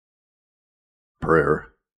Prayer,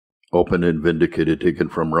 open and vindicated, taken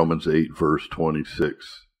from Romans 8, verse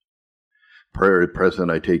 26. Prayer at present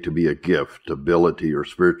I take to be a gift, ability, or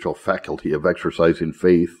spiritual faculty of exercising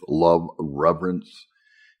faith, love, reverence,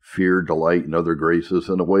 fear, delight, and other graces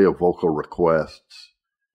in a way of vocal requests,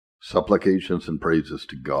 supplications, and praises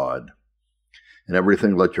to God. In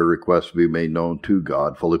everything let your requests be made known to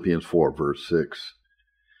God, Philippians 4, verse 6.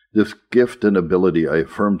 This gift and ability I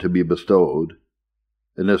affirm to be bestowed,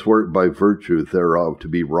 and this work by virtue thereof to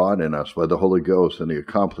be wrought in us by the Holy Ghost in the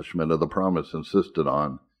accomplishment of the promise insisted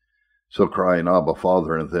on, so crying, Abba,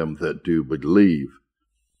 Father, in them that do believe.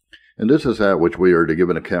 And this is that which we are to give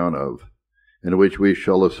an account of, in which we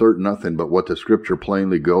shall assert nothing but what the Scripture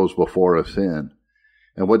plainly goes before us in,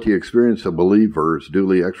 and what the experience of believers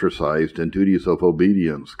duly exercised in duties of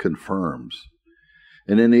obedience confirms.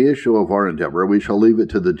 And in the issue of our endeavor, we shall leave it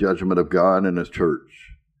to the judgment of God and His church,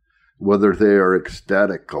 whether they are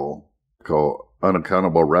ecstatical,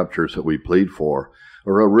 unaccountable raptures that we plead for,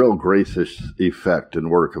 or a real gracious effect and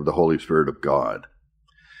work of the Holy Spirit of God.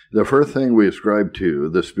 The first thing we ascribe to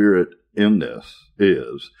the Spirit in this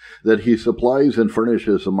is that He supplies and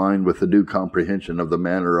furnishes the mind with a due comprehension of the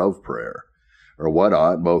manner of prayer, or what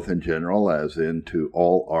ought, both in general as into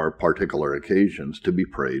all our particular occasions, to be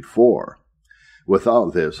prayed for.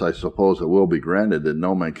 Without this, I suppose it will be granted that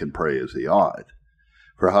no man can pray as he ought.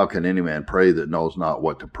 For how can any man pray that knows not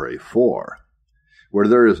what to pray for? Where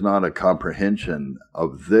there is not a comprehension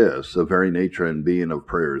of this, the very nature and being of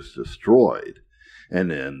prayer is destroyed.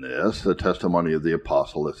 And in this, the testimony of the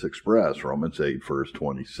apostle is expressed, Romans 8, verse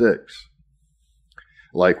 26.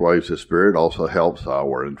 Likewise, the Spirit also helps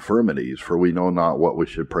our infirmities, for we know not what we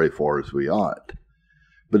should pray for as we ought.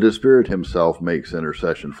 But the Spirit Himself makes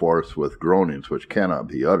intercession for us with groanings which cannot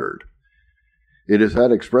be uttered. It is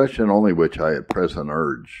that expression only which I at present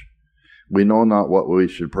urge. We know not what we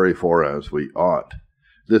should pray for as we ought.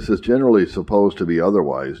 This is generally supposed to be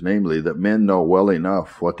otherwise, namely, that men know well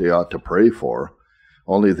enough what they ought to pray for,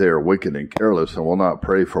 only they are wicked and careless, and will not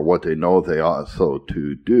pray for what they know they ought so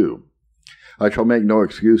to do. I shall make no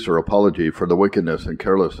excuse or apology for the wickedness and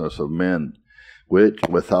carelessness of men, which,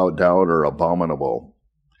 without doubt, are abominable.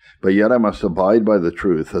 But yet I must abide by the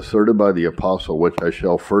truth asserted by the apostle, which I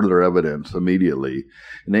shall further evidence immediately,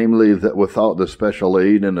 namely, that without the special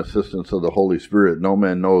aid and assistance of the Holy Spirit, no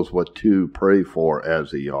man knows what to pray for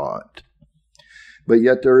as he ought. But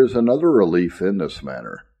yet there is another relief in this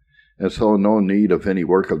matter, and so no need of any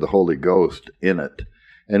work of the Holy Ghost in it,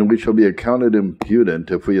 and we shall be accounted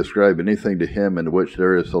impudent if we ascribe anything to Him in which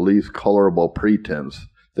there is the least colorable pretense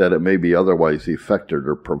that it may be otherwise effected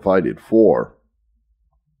or provided for.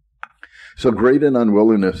 So great an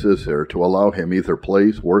unwillingness is there to allow Him either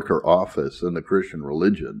place, work, or office in the Christian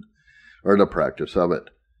religion, or the practice of it.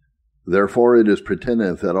 Therefore it is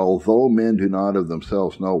pretended that although men do not of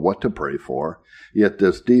themselves know what to pray for, yet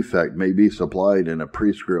this defect may be supplied in a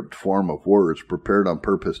prescript form of words prepared on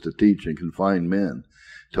purpose to teach and confine men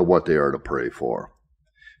to what they are to pray for.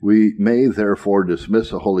 We may therefore dismiss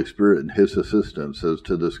the Holy Spirit and His assistance as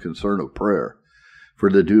to this concern of prayer, for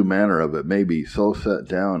the due manner of it may be so set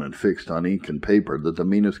down and fixed on ink and paper that the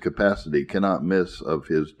meanest capacity cannot miss of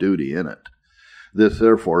his duty in it. This,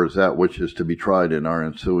 therefore, is that which is to be tried in our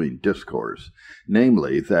ensuing discourse,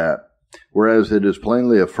 namely, that, whereas it is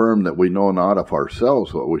plainly affirmed that we know not of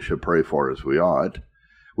ourselves what we should pray for as we ought,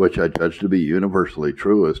 which I judge to be universally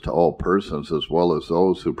true as to all persons, as well as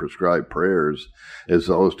those who prescribe prayers as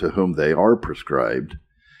those to whom they are prescribed,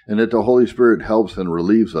 and that the Holy Spirit helps and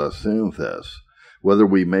relieves us in this, whether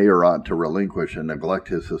we may or ought to relinquish and neglect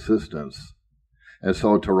His assistance, and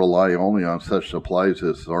so to rely only on such supplies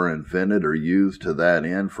as are invented or used to that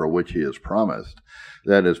end for which He has promised,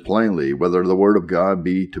 that is plainly whether the Word of God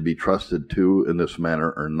be to be trusted to in this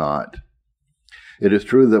manner or not. It is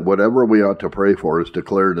true that whatever we ought to pray for is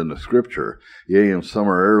declared in the Scripture, yea, and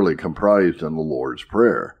summarily comprised in the Lord's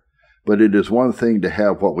Prayer. But it is one thing to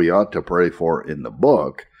have what we ought to pray for in the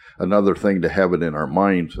book, another thing to have it in our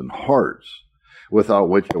minds and hearts, without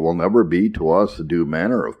which it will never be to us the due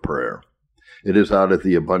manner of prayer. It is out of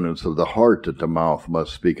the abundance of the heart that the mouth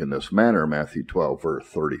must speak in this manner, Matthew 12, verse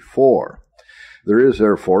 34. There is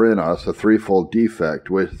therefore in us a threefold defect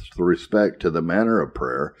with respect to the manner of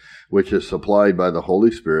prayer, which is supplied by the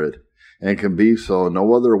Holy Spirit, and can be so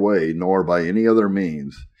no other way, nor by any other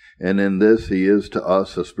means, and in this He is to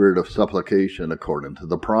us a spirit of supplication according to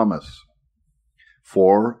the promise.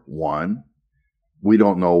 For, 1, we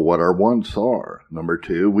don't know what our wants are. Number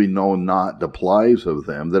 2, we know not the plies of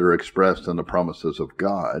them that are expressed in the promises of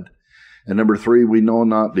God. And number 3, we know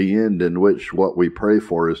not the end in which what we pray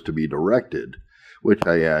for is to be directed, which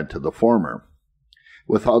I add to the former.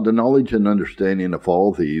 Without the knowledge and understanding of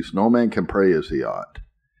all these, no man can pray as he ought,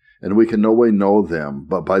 and we can no way know them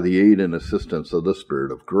but by the aid and assistance of the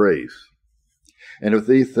Spirit of grace. And if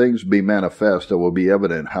these things be manifest, it will be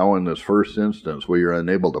evident how in this first instance we are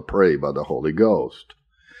enabled to pray by the Holy Ghost.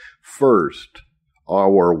 First,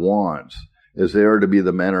 our wants, as they are to be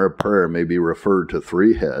the manner of prayer, may be referred to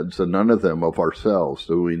three heads, and none of them of ourselves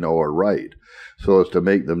do we know are right, so as to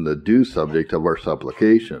make them the due subject of our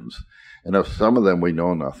supplications, and of some of them we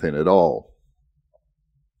know nothing at all.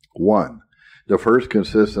 1. The first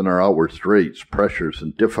consists in our outward straits, pressures,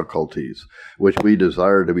 and difficulties, which we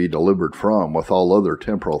desire to be delivered from, with all other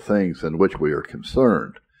temporal things in which we are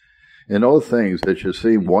concerned. In those things it should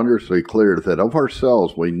seem wondrously clear that of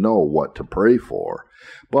ourselves we know what to pray for,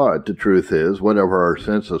 but the truth is, whatever our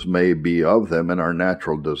senses may be of them and our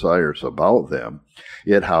natural desires about them,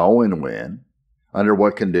 yet how and when, under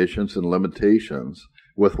what conditions and limitations,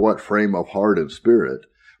 with what frame of heart and spirit,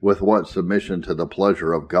 with what submission to the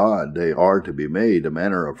pleasure of God they are to be made a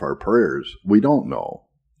manner of our prayers, we don't know.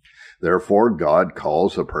 Therefore God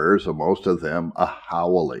calls the prayers of most of them a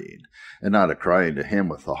howling, and not a crying to him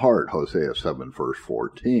with the heart, Hosea 7 verse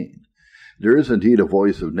 14. There is indeed a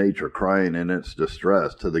voice of nature crying in its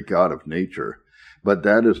distress to the God of nature, but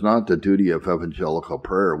that is not the duty of evangelical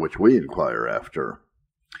prayer which we inquire after.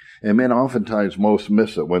 And men oftentimes most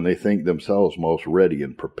miss it when they think themselves most ready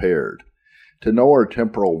and prepared. To know our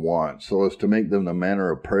temporal wants, so as to make them the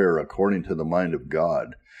manner of prayer according to the mind of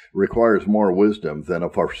God, requires more wisdom than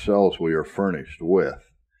of ourselves we are furnished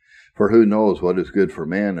with. For who knows what is good for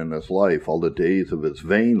man in his life, all the days of his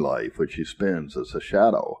vain life which he spends as a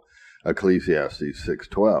shadow, Ecclesiastes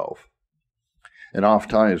 6:12. And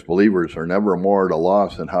oft times believers are never more at a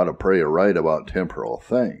loss in how to pray aright about temporal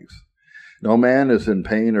things. No man is in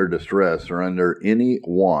pain or distress or under any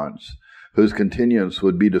wants, whose continuance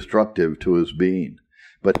would be destructive to his being,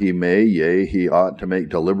 but he may, yea, he ought to make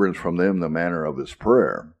deliverance from them the manner of his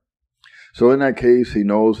prayer. So in that case he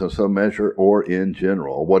knows in some measure or in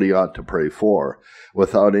general what he ought to pray for,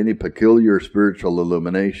 without any peculiar spiritual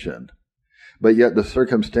illumination. But yet the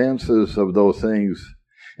circumstances of those things,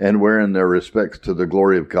 and wherein their respects to the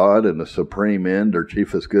glory of God and the supreme end or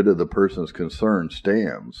chiefest good of the persons concerned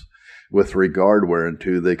stands, with regard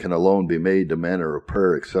whereunto they can alone be made the manner of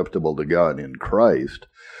prayer acceptable to God in Christ,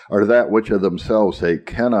 are that which of themselves they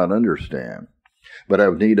cannot understand, but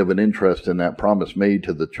have need of an interest in that promise made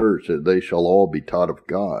to the church that they shall all be taught of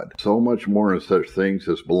God. So much more in such things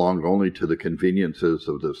as belong only to the conveniences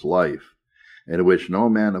of this life, and in which no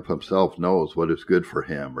man of himself knows what is good for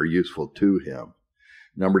him or useful to him.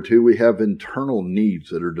 Number 2, we have internal needs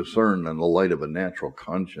that are discerned in the light of a natural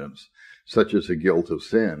conscience, such as the guilt of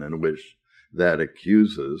sin, in which that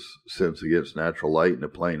accuses sins against natural light and the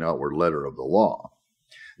plain outward letter of the law.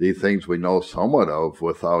 These things we know somewhat of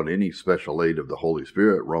without any special aid of the Holy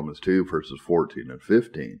Spirit, Romans 2 verses 14 and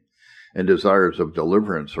 15, and desires of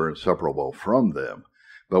deliverance are inseparable from them.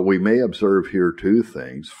 But we may observe here two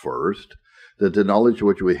things. First, that the knowledge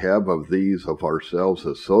which we have of these of ourselves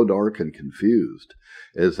is so dark and confused,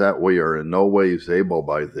 is that we are in no ways able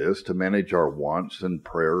by this to manage our wants in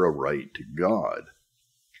prayer aright to God.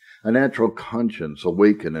 A natural conscience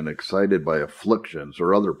awakened and excited by afflictions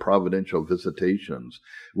or other providential visitations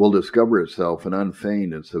will discover itself in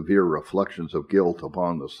unfeigned and severe reflections of guilt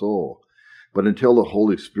upon the soul. But until the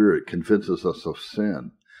Holy Spirit convinces us of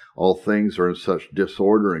sin, all things are in such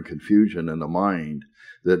disorder and confusion in the mind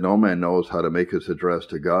that no man knows how to make his address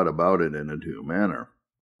to God about it in a due manner.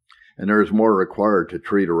 And there is more required to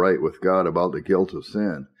treat aright with God about the guilt of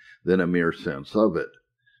sin than a mere sense of it.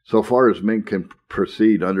 So far as men can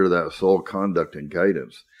proceed under that sole conduct and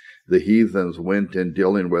guidance, the heathens went in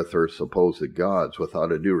dealing with their supposed gods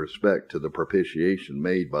without a due respect to the propitiation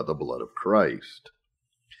made by the blood of Christ.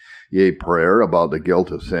 Yea, prayer about the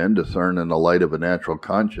guilt of sin discerned in the light of a natural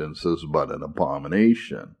conscience is but an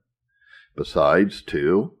abomination. Besides,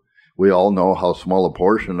 too, we all know how small a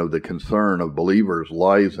portion of the concern of believers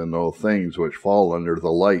lies in those things which fall under the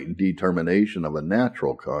light and determination of a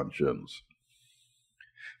natural conscience.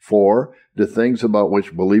 For the things about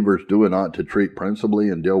which believers do and ought to treat principally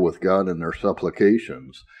and deal with God in their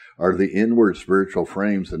supplications are the inward spiritual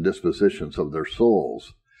frames and dispositions of their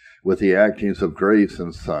souls, with the actings of grace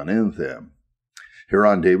and Son in them.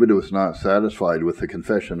 Hereon David was not satisfied with the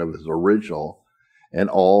confession of his original and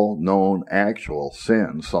all known actual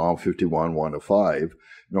sin, Psalm 51, 1-5,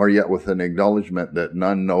 nor yet with an acknowledgement that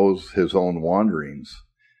none knows his own wanderings,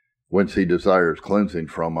 whence he desires cleansing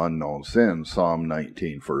from unknown sin, Psalm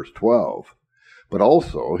 19, verse 12. But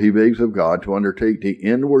also he begs of God to undertake the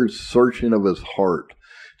inward searching of his heart,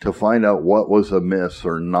 to find out what was amiss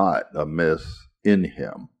or not amiss in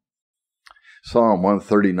him. Psalm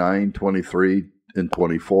 139, 23 and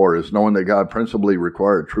 24 is knowing that God principally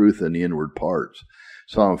required truth in the inward parts.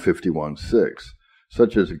 Psalm 51, 6,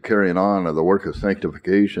 such as the carrying on of the work of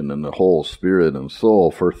sanctification in the whole spirit and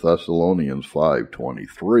soul. 1 Thessalonians 5,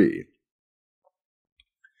 23.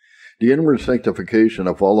 The inward sanctification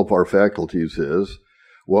of all of our faculties is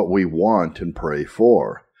what we want and pray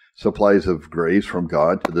for. Supplies of grace from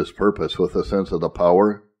God to this purpose with a sense of the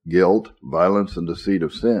power, guilt, violence, and deceit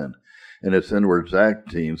of sin, and its inward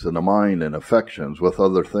actings in the mind and affections with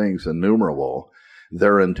other things innumerable,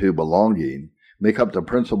 thereunto belonging, make up the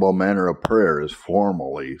principal manner of prayer as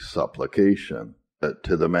formally supplication.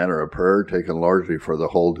 To the manner of prayer, taken largely for the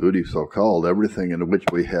whole duty so called, everything in which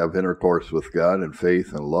we have intercourse with God in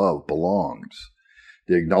faith and love belongs.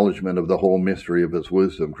 The acknowledgement of the whole mystery of his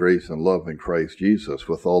wisdom, grace, and love in Christ Jesus,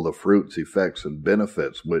 with all the fruits, effects, and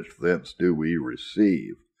benefits which thence do we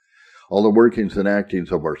receive. All the workings and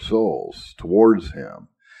actings of our souls towards him,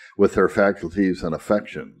 with their faculties and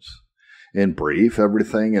affections. In brief,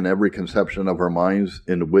 everything and every conception of our minds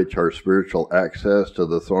in which our spiritual access to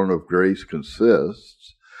the throne of grace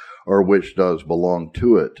consists, or which does belong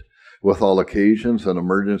to it, with all occasions and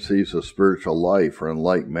emergencies of spiritual life are in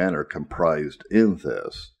like manner comprised in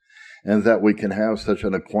this, and that we can have such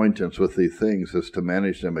an acquaintance with these things as to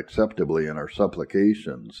manage them acceptably in our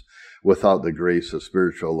supplications, without the grace of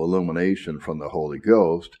spiritual illumination from the Holy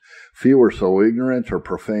Ghost, few are so ignorant or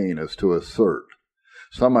profane as to assert.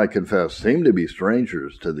 Some, I confess, seem to be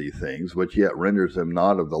strangers to these things, which yet renders them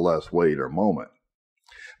not of the less weight or moment.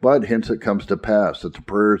 But hence it comes to pass that the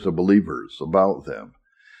prayers of believers about them,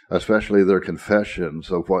 especially their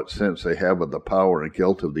confessions of what sense they have of the power and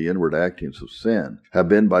guilt of the inward actings of sin, have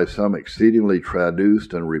been by some exceedingly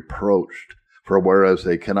traduced and reproached. For whereas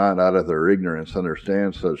they cannot out of their ignorance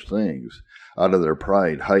understand such things, out of their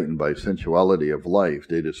pride heightened by sensuality of life,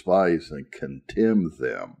 they despise and contemn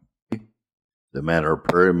them. The manner of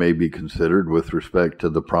prayer may be considered with respect to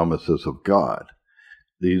the promises of God.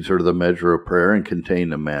 These are the measure of prayer and contain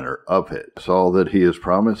the manner of it. It's all that he has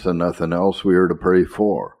promised and nothing else we are to pray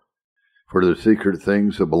for. For the secret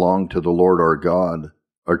things that belong to the Lord our God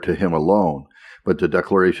are to him alone, but the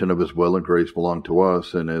declaration of his will and grace belong to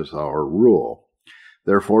us and is our rule.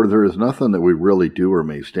 Therefore there is nothing that we really do or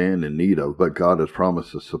may stand in need of, but God has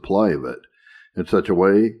promised a supply of it, in such a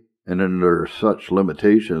way and under such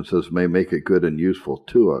limitations as may make it good and useful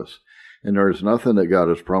to us. And there is nothing that God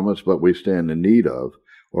has promised but we stand in need of,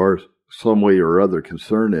 or some way or other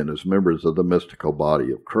concerned in as members of the mystical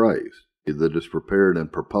body of Christ, that is prepared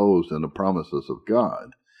and proposed in the promises of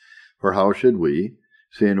God. For how should we,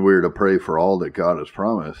 seeing we are to pray for all that God has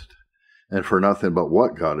promised, and for nothing but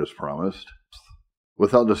what God has promised,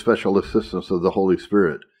 without the special assistance of the Holy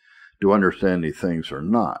Spirit, do understand these things or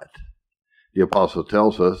not? The Apostle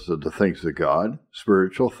tells us that the things of God,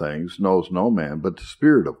 spiritual things, knows no man but the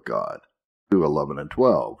Spirit of God, 2:11 and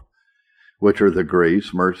 12, which are the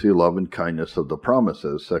grace, mercy, love, and kindness of the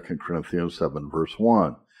promises, 2 Corinthians 7, verse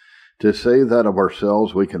 1. To say that of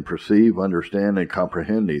ourselves we can perceive, understand, and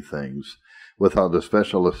comprehend these things, without the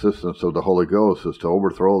special assistance of the Holy Ghost, is to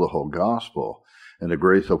overthrow the whole gospel and the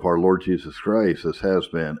grace of our Lord Jesus Christ, as has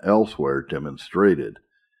been elsewhere demonstrated.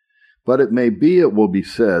 But it may be, it will be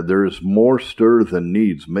said, there is more stir than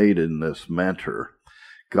needs made in this matter.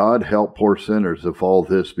 God help poor sinners if all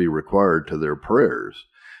this be required to their prayers.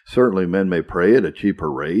 Certainly men may pray at a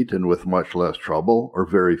cheaper rate and with much less trouble, or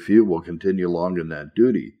very few will continue long in that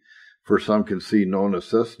duty. For some can see no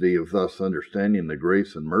necessity of thus understanding the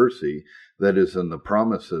grace and mercy that is in the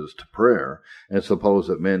promises to prayer, and suppose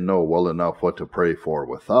that men know well enough what to pray for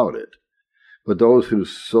without it. But those who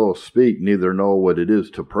so speak neither know what it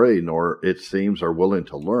is to pray, nor, it seems, are willing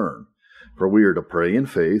to learn. For we are to pray in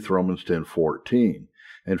faith, Romans 10:14,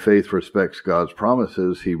 and faith respects God's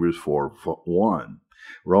promises, Hebrews 4:1,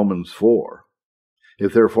 Romans 4.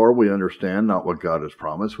 If therefore we understand not what God has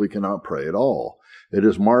promised, we cannot pray at all. It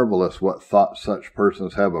is marvelous what thought such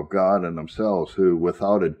persons have of God and themselves, who,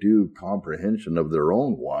 without a due comprehension of their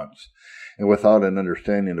own wants, and without an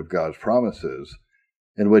understanding of God's promises,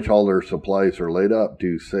 in which all their supplies are laid up,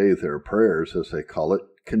 do say their prayers, as they call it,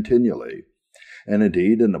 continually. And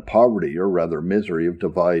indeed, in the poverty, or rather misery, of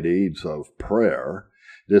divine aids of prayer,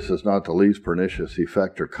 this is not the least pernicious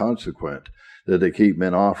effect or consequent, that they keep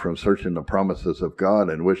men off from searching the promises of God,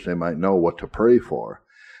 in which they might know what to pray for.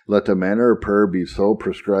 Let the manner of prayer be so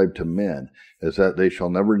prescribed to men, as that they shall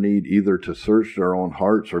never need either to search their own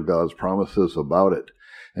hearts or God's promises about it,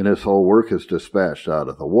 and this whole work is dispatched out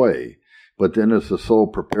of the way. But then is the soul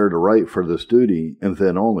prepared aright for this duty, and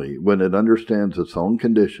then only, when it understands its own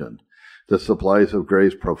condition, the supplies of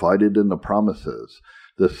grace provided in the promises,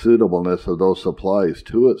 the suitableness of those supplies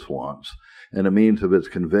to its wants, and a means of its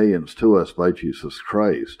conveyance to us by Jesus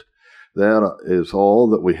Christ. That is all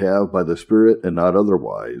that we have by the Spirit and not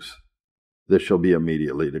otherwise. This shall be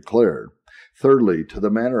immediately declared. Thirdly, to the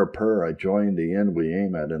manner of prayer I join the end we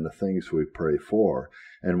aim at in the things we pray for,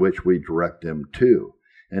 and which we direct them to.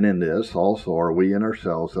 And in this also are we in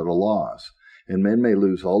ourselves at a loss. And men may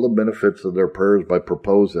lose all the benefits of their prayers by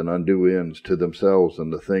proposing undue ends to themselves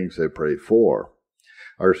in the things they pray for.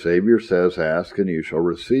 Our Savior says, "Ask and you shall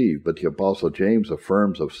receive." But the Apostle James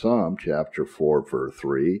affirms of some, chapter 4, verse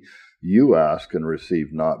 3, "You ask and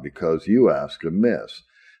receive not, because you ask amiss,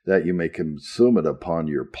 that you may consume it upon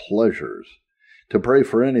your pleasures." To pray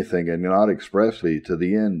for anything, and not expressly to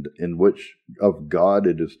the end in which of God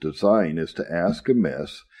it is designed, is to ask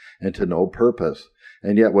amiss and to no purpose.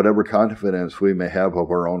 And yet whatever confidence we may have of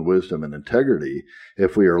our own wisdom and integrity,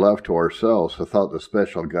 if we are left to ourselves without the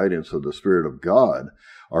special guidance of the Spirit of God,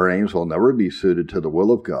 our aims will never be suited to the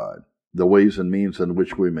will of God. The ways and means in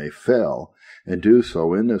which we may fail, and do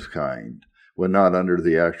so in this kind, when not under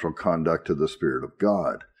the actual conduct of the Spirit of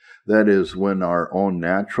God. That is, when our own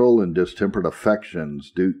natural and distempered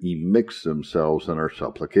affections do immix themselves in our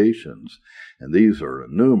supplications, and these are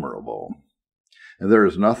innumerable. And there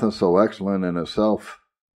is nothing so excellent in itself,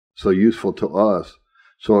 so useful to us,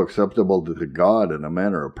 so acceptable to God in a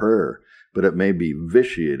manner of prayer, but it may be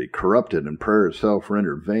vitiated, corrupted, and prayer itself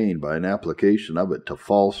rendered vain by an application of it to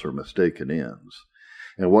false or mistaken ends.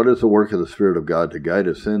 And what is the work of the Spirit of God to guide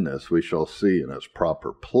us in this, we shall see in its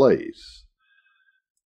proper place.